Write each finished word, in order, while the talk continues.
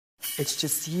It's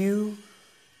just you,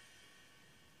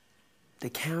 the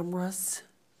cameras,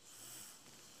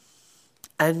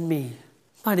 and me.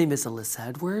 My name is Alyssa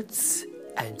Edwards,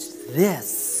 and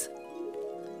this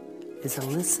is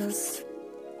Alyssa's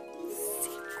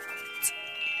Secret.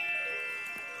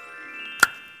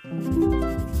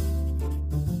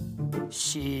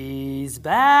 She's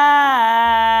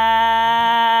back.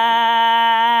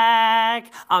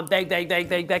 I'm back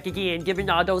again, giving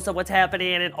y'all a dose of what's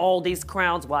happening and all these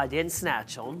crowns. Well, I didn't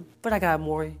snatch them, but I got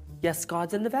more yes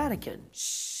gods in the Vatican.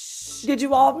 Shh. Did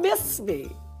you all miss me?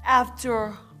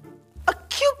 After a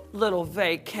cute little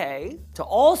vacay to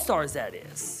All Stars, that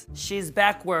is. She's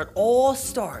back where it all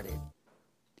started,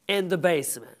 in the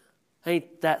basement.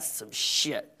 Ain't that some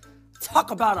shit?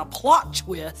 Talk about a plot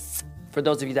twist. For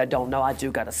those of you that don't know, I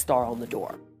do got a star on the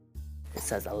door. It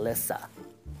says Alyssa.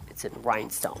 It's in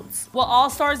rhinestones. Well, All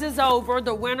Stars is over.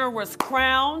 The winner was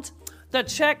crowned. The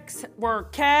checks were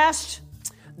cashed.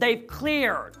 They've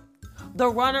cleared. The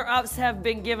runner-ups have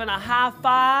been given a high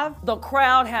five. The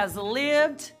crowd has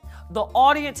lived. The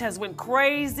audience has went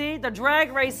crazy. The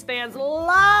Drag Race fans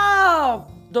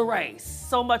love the race.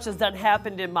 So much has done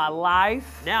happened in my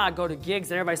life. Now I go to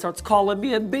gigs and everybody starts calling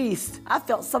me a beast. I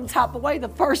felt some type of way the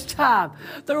first time.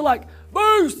 They were like,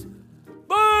 Beast!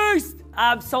 Beast!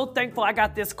 I'm so thankful I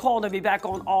got this call to be back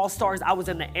on All Stars. I was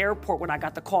in the airport when I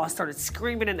got the call. I started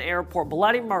screaming in the airport,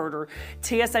 bloody murder.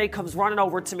 TSA comes running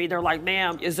over to me. They're like,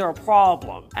 ma'am, is there a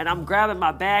problem? And I'm grabbing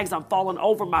my bags. I'm falling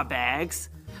over my bags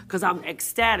because I'm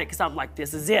ecstatic because I'm like,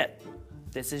 this is it.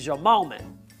 This is your moment.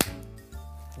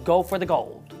 Go for the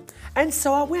gold. And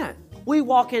so I went. We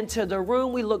walk into the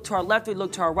room, we look to our left, we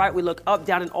look to our right, we look up,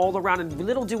 down, and all around, and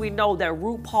little do we know that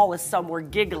RuPaul is somewhere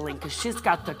giggling because she's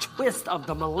got the twist of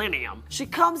the millennium. She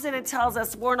comes in and tells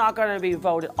us we're not gonna be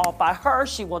voted off by her,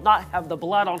 she will not have the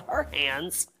blood on her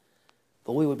hands,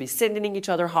 but we would be sending each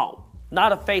other home.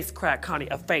 Not a face crack, honey,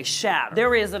 a face shatter.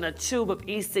 There isn't a tube of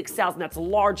E6000 that's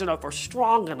large enough or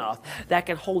strong enough that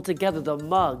can hold together the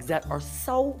mugs that are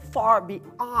so far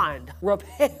beyond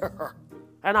repair.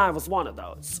 And I was one of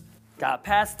those. Got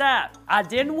past that. I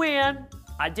didn't win.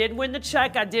 I didn't win the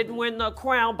check. I didn't win the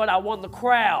crown, but I won the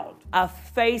crowd. I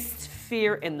faced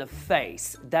fear in the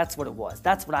face. That's what it was.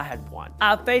 That's what I had won.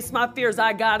 I faced my fears.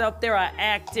 I got up there. I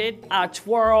acted. I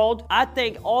twirled. I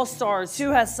think All Stars 2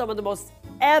 has some of the most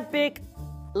epic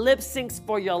lip syncs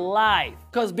for your life.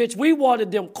 Because, bitch, we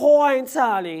wanted them coins,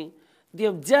 honey.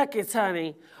 Them decades,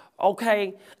 honey.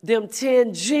 Okay? Them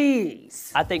 10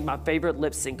 G's. I think my favorite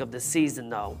lip sync of the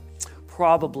season, though,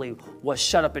 probably was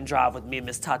Shut Up and Drive with me and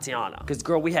Miss Tatiana. Because,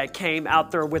 girl, we had came out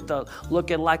there with the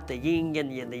looking like the yin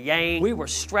and the yang. We were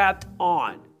strapped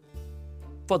on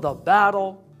for the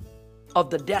battle of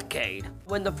the decade.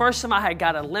 When the first time I had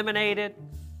got eliminated,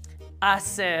 I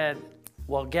said,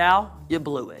 well, gal, you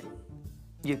blew it.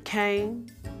 You came,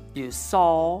 you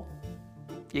saw,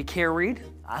 you carried.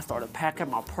 I started packing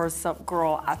my purse up,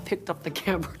 girl. I picked up the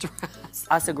camera dress.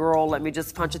 I said, girl, let me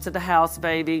just punch it to the house,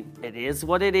 baby. It is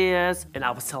what it is. And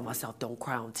I was telling myself, don't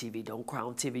cry on TV, don't cry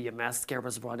on TV. Your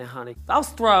mascara's running, honey. I was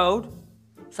thrilled.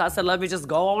 So I said, let me just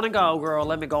go on and go, girl.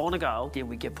 Let me go on and go. Then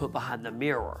we get put behind the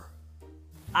mirror.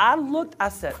 I looked, I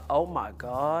said, oh my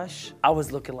gosh. I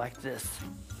was looking like this.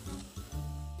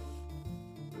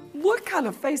 What kind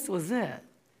of face was that?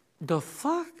 The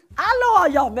fuck? I know all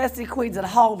y'all messy queens at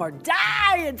home are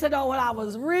dying to know what I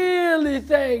was really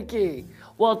thinking.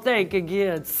 Well, think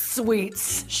again,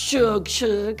 sweets, shug,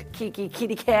 kiki,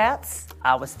 kitty cats.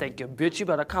 I was thinking, bitch, you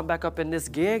better come back up in this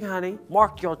gig, honey.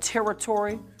 Mark your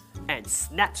territory and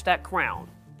snatch that crown.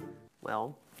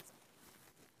 Well,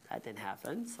 that didn't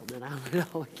happen, so then I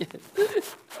went on again.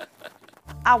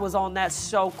 I was on that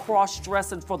show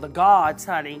cross-dressing for the gods,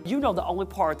 honey. You know the only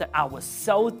part that I was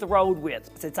so thrilled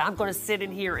with, since I'm gonna sit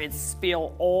in here and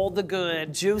spill all the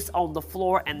good juice on the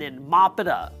floor and then mop it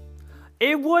up.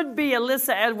 It would be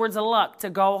Alyssa Edwards' luck to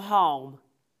go home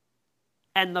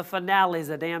and the finale is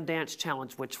a damn dance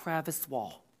challenge with Travis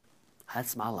Wall.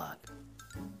 That's my luck.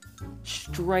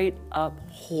 Straight up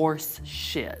horse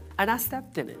shit. And I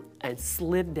stepped in it and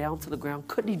slid down to the ground,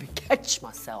 couldn't even catch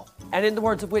myself. And in the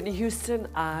words of Whitney Houston,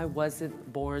 I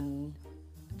wasn't born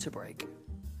to break.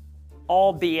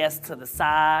 All BS to the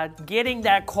side, getting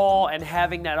that call and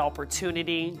having that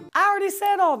opportunity. I already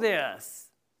said all this.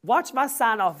 Watch my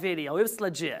sign-off video, it was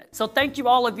legit. So thank you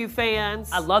all of you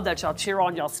fans. I love that y'all cheer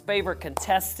on y'all's favorite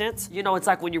contestants. You know, it's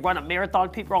like when you run a marathon,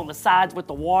 people are on the sides with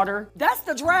the water. That's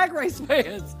the Drag Race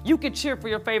fans. You can cheer for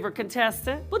your favorite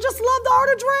contestant, but just love the art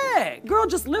of drag. Girl,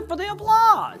 just live for the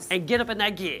applause and get up in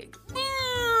that gig.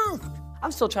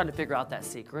 I'm still trying to figure out that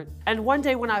secret. And one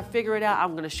day when I figure it out,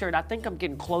 I'm gonna share it. I think I'm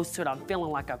getting close to it. I'm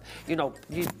feeling like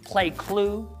you play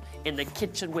Clue in the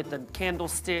kitchen with the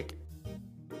candlestick.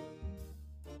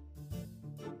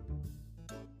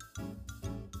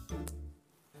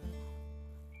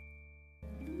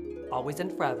 Always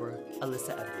and forever,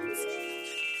 Alyssa Evans.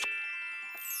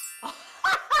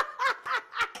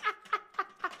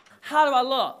 How do I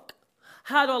look?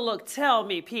 How do I look? Tell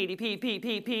me, Petey,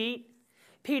 Pete.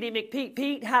 Petey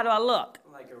McPete, how do I look?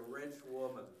 Like a rich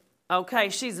woman. Okay,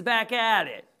 she's back at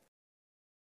it.